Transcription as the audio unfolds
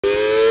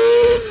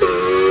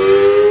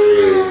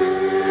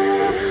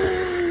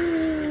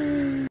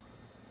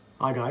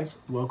Hi guys,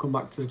 welcome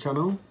back to the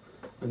channel.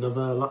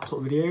 Another laptop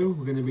video.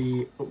 We're going to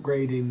be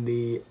upgrading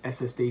the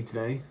SSD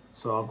today.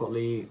 So I've got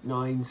the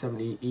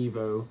 970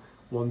 EVO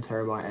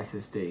 1TB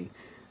SSD.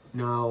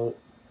 Now,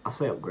 I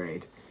say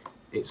upgrade,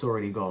 it's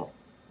already got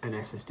an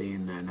SSD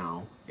in there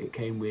now. It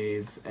came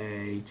with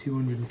a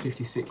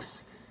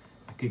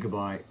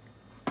 256GB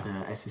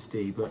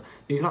SSD, but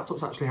these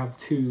laptops actually have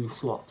two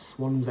slots.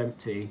 One's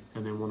empty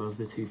and then one has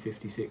the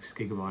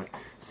 256GB.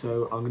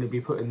 So I'm going to be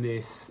putting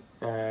this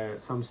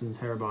Samsung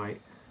Terabyte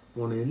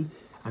one in,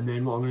 and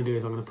then what I'm going to do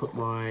is I'm going to put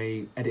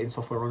my editing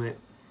software on it,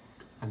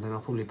 and then I'll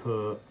probably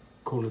put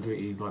Call of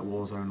Duty like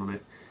Warzone on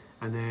it,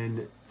 and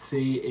then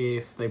see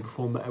if they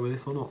perform better with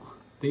this or not.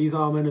 These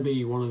are going to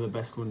be one of the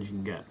best ones you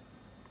can get.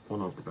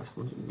 One of the best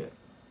ones you can get.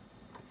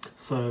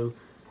 So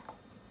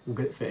we'll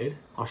get it fitted.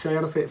 I'll show you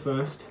how to fit it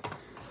first,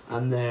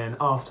 and then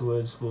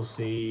afterwards we'll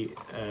see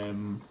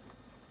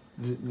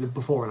the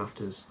before and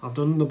afters. I've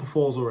done the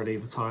befores already,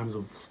 the times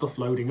of stuff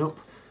loading up,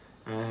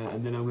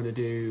 and then I'm going to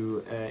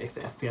do if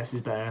the FPS is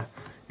better,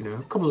 you know,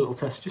 a couple of little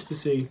tests just to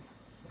see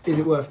is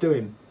it worth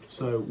doing.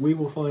 So we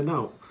will find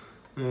out.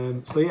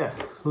 So yeah,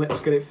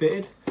 let's get it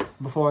fitted.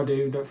 Before I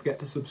do, don't forget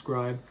to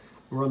subscribe.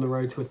 We're on the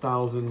road to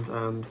 1,000,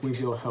 and with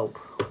your help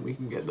we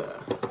can get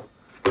there.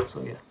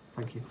 So yeah,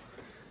 thank you.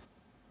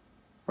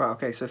 Right,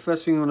 okay, so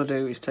first thing you want to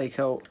do is take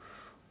out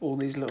all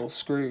these little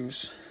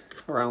screws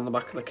around the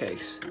back of the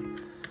case.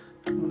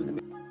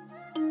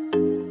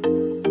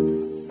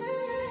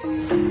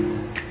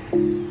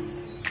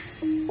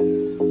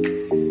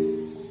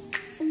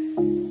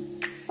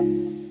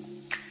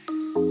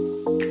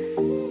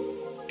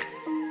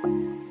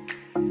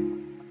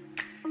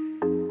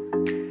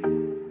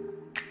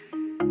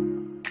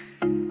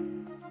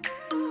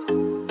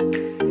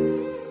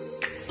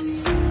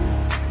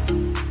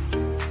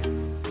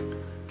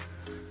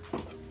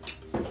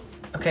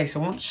 Okay, so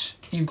once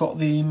you've got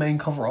the main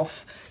cover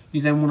off,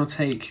 you then want to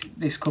take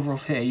this cover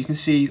off here. You can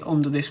see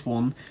under this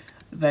one,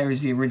 there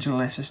is the original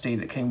SSD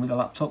that came with the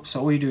laptop.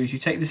 So all you do is you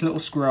take this little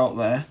screw out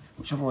there,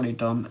 which I've already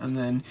done, and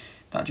then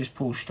that just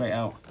pulls straight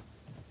out.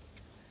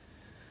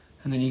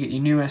 And then you get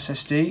your new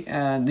SSD,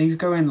 and these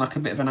go in like a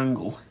bit of an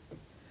angle.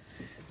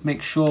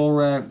 Make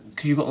sure,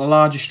 because you've got the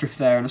larger strip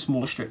there and a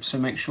smaller strip, so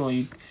make sure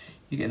you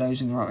get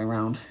those in the right way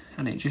around,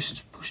 and it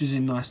just pushes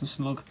in nice and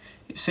snug.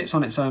 It sits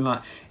on its own,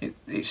 like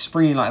it's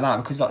springy like that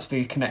because that's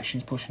the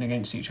connections pushing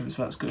against each other,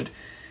 so that's good.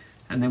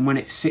 And then when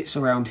it sits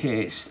around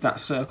here, that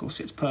circle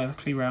sits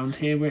perfectly around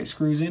here where it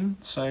screws in,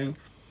 so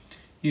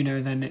you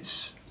know then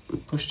it's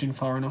pushed in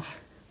far enough.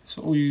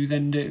 So all you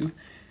then do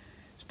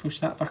is push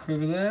that back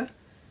over there,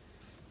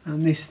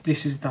 and this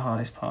is the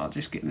hardest part,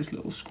 just getting this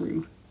little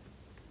screw.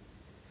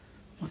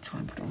 I'll try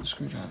and put on the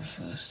screwdriver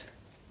first.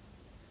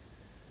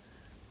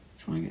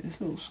 Try and get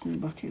this little screw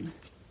back in.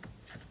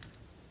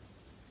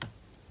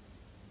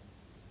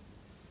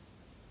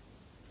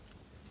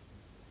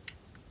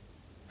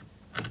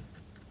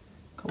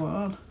 Come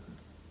on.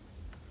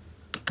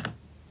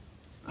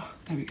 Oh,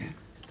 there we go.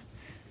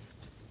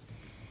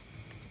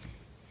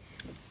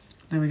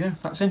 There we go,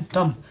 that's in,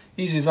 done.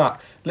 Easy as that.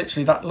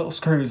 Literally that little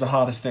screw is the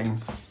hardest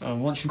thing.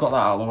 Once you've got that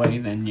out of the way,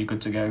 then you're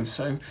good to go.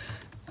 So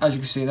as you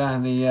can see there,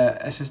 the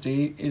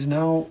SSD is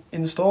now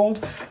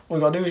installed. All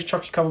you gotta do is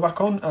chuck your cover back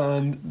on,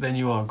 and then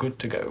you are good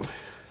to go.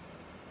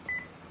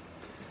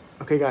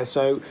 Okay guys,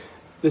 so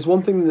there's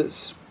one thing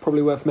that's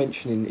probably worth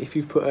mentioning. If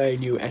you've put a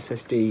new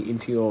SSD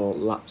into your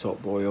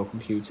laptop or your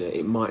computer,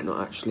 it might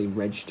not actually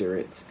register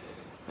it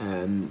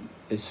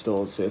as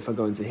stored. So if I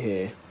go into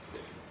here,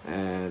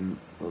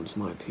 onto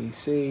my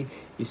PC,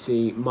 you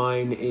see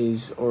mine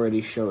is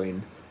already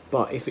showing.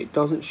 But if it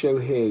doesn't show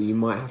here, you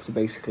might have to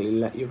basically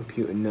let your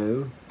computer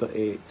know that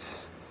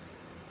it's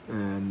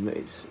a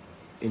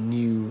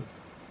new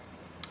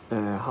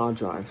hard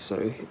drive.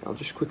 So I'll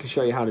just quickly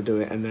show you how to do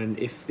it, and then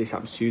if this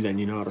happens to you, then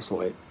you know how to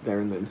sort it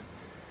there and then.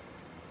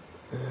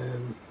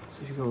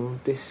 So if you go on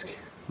disk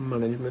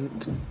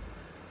management,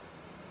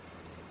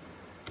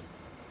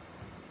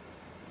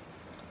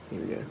 here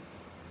we go.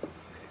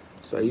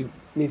 So you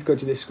need to go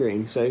to this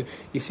screen. So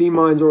you see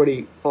mine's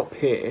already up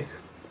here.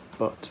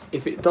 But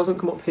if it doesn't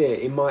come up here,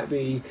 it might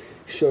be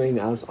showing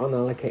as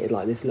unallocated,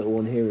 like this little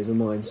one here is a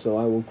mine. So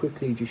I will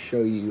quickly just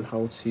show you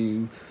how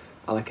to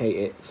allocate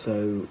it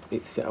so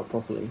it's set up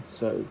properly.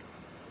 So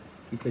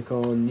you click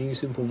on New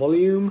Simple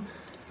Volume,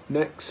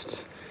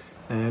 Next.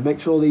 Make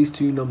sure these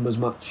two numbers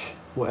match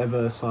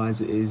whatever size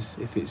it is.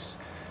 If it's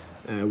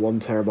 1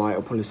 terabyte,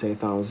 I'll probably say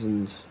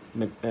 1,000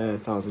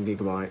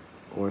 GB,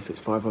 or if it's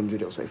 500,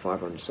 it'll say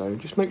 500. So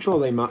just make sure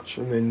they match,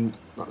 and then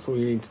that's all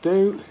you need to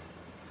do.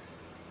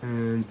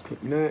 And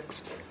click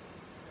next,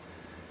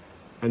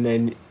 and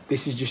then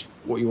this is just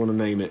what you want to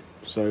name it,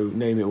 so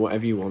name it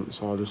whatever you want.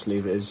 So I'll just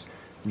leave it as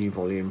new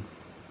volume,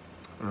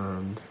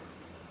 and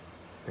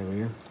there we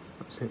go,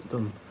 that's it,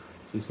 done.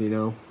 So you see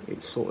now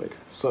it's sorted.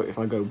 So if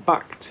I go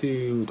back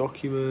to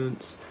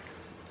documents,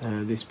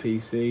 this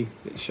PC,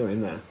 it's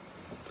showing there.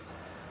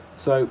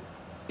 So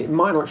it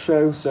might not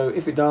show, so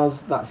if it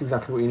does, that's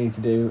exactly what you need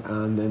to do,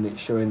 and then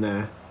it's showing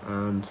there,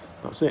 and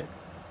that's it.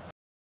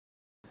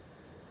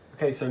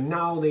 Okay, so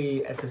now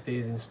the SSD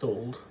is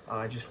installed,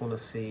 I just want to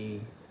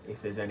see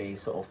if there's any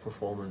sort of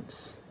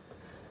performance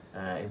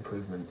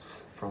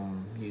improvements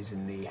from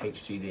using the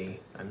HDD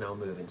and now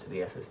moving to the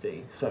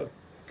SSD. So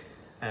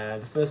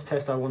the first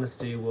test I wanted to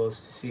do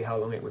was to see how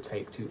long it would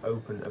take to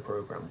open a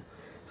program.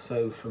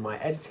 So for my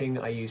editing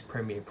I used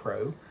Premiere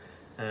Pro.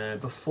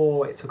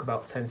 Before it took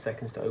about 10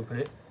 seconds to open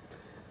it,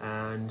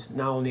 and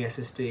now on the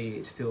SSD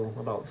it's still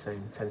about the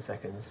same, 10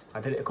 seconds. I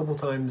did it a couple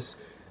times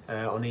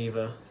on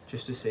either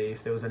just to see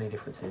if there was any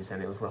differences,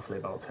 and it was roughly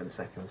about 10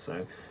 seconds,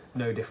 so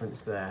no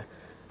difference there.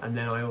 And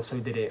then I also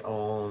did it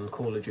on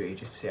Call of Duty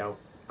just to see how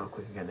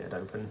quick again it had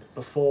opened.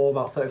 Before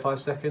about 35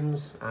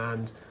 seconds,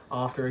 and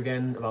after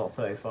again about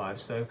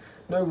 35, so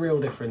no real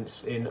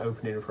difference in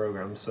opening a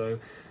program, so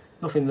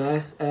nothing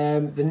there.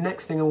 The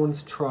next thing I wanted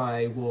to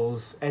try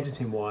was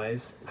editing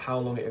wise, how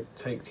long it would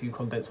take to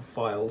condense a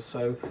file.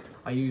 So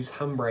I use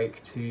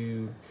Handbrake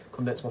to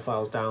condense my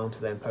files down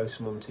to then post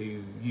them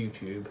onto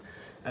YouTube.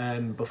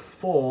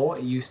 Before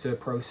it used to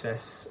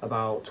process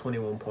about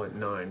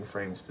 21.9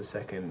 frames per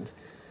second,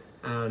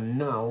 and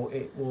now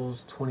it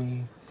was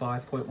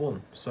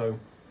 25.1, so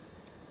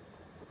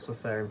it's a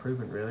fair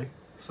improvement really.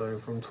 So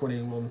from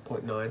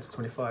 21.9 to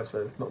 25,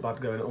 so not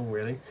bad going at all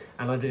really.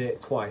 And I did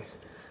it twice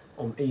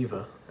on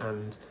either,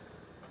 and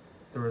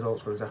the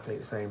results were exactly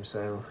the same,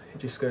 so it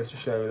just goes to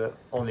show that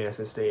on the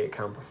SSD it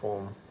can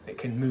perform, it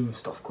can move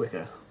stuff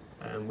quicker,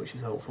 which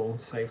is helpful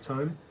to save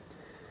time.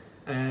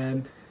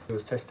 It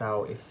was test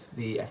out if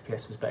the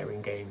FPS was better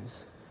in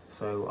games,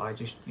 so I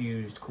just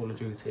used Call of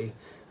Duty.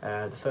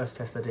 The first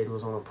test I did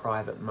was on a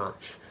private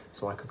match,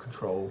 so I could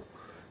control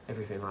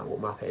everything, like what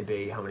map it'd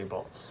be, how many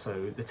bots,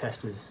 so the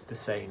test was the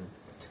same.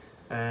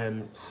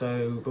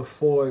 So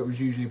before it was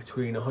usually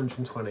between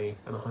 120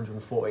 and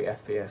 140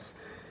 FPS,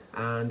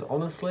 and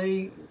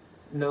honestly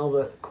now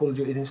that Call of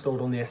Duty is installed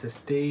on the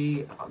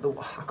SSD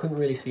I couldn't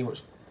really see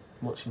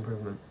much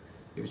improvement.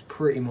 It was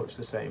pretty much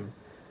the same,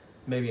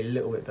 maybe a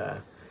little bit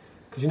better,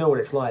 because you know what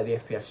it's like, the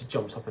FPS just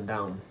jumps up and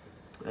down,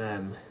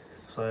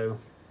 so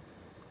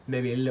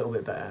maybe a little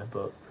bit better,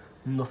 but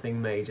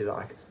nothing major that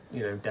I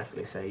could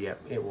definitely say yep,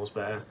 it was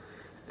better.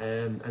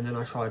 And then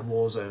I tried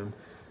Warzone.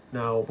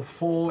 Now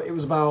before it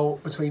was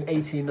about between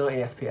 80 and 90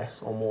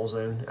 FPS on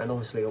Warzone, and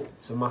obviously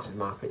it's a massive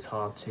map, it's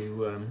hard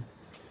to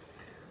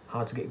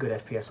get good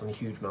FPS on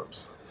huge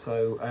maps.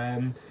 So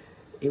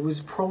it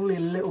was probably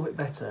a little bit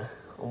better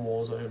on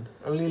Warzone,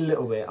 only a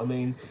little bit. I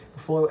mean,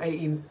 before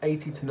 80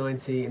 to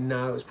 90, and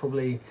now it's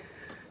probably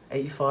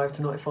 85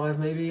 to 95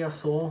 maybe. I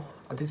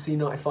did see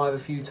 95 a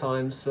few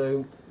times,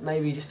 so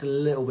maybe just a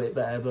little bit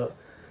better, but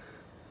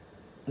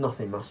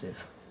nothing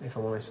massive if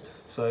I'm honest.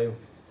 So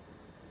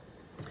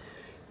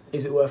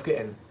is it worth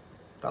getting?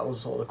 That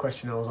was sort of the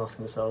question I was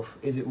asking myself.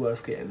 Is it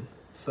worth getting?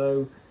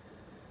 So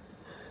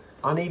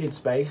I needed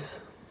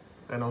space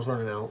and I was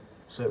running out,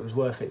 so it was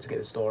worth it to get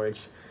the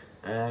storage.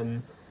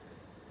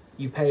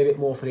 You pay a bit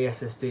more for the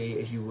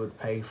SSD as you would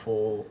pay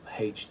for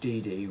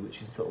HDD,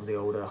 which is sort of the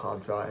older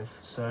hard drive.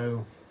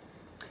 So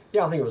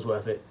yeah, I think it was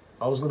worth it.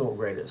 I was going to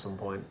upgrade it at some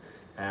point.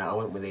 I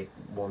went with a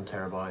 1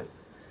 terabyte.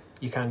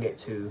 You can get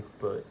 2,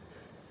 but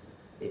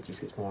it just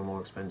gets more and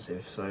more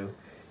expensive. So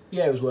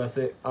yeah, it was worth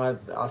it. I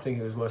think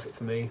it was worth it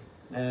for me.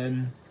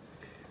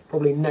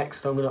 Probably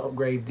next I'm going to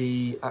upgrade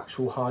the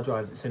actual hard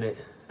drive that's in it.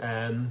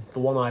 The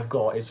one I've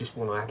got is just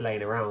one I had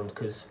laying around,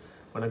 because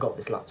when I got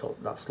this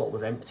laptop that slot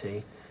was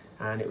empty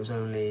and it was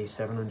only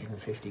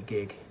 750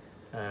 gig,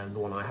 the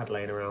one I had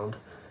laying around,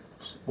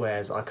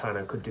 whereas I kind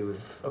of could do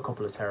with a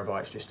couple of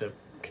terabytes just to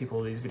keep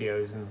all these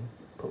videos and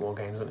put more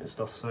games on it and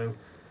stuff. So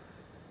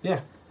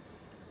yeah,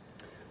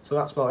 so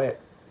that's about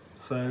it.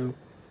 So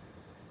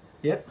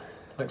yeah,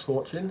 thanks for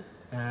watching,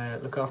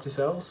 look after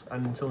yourselves,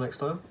 and until next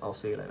time, I'll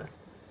see you later.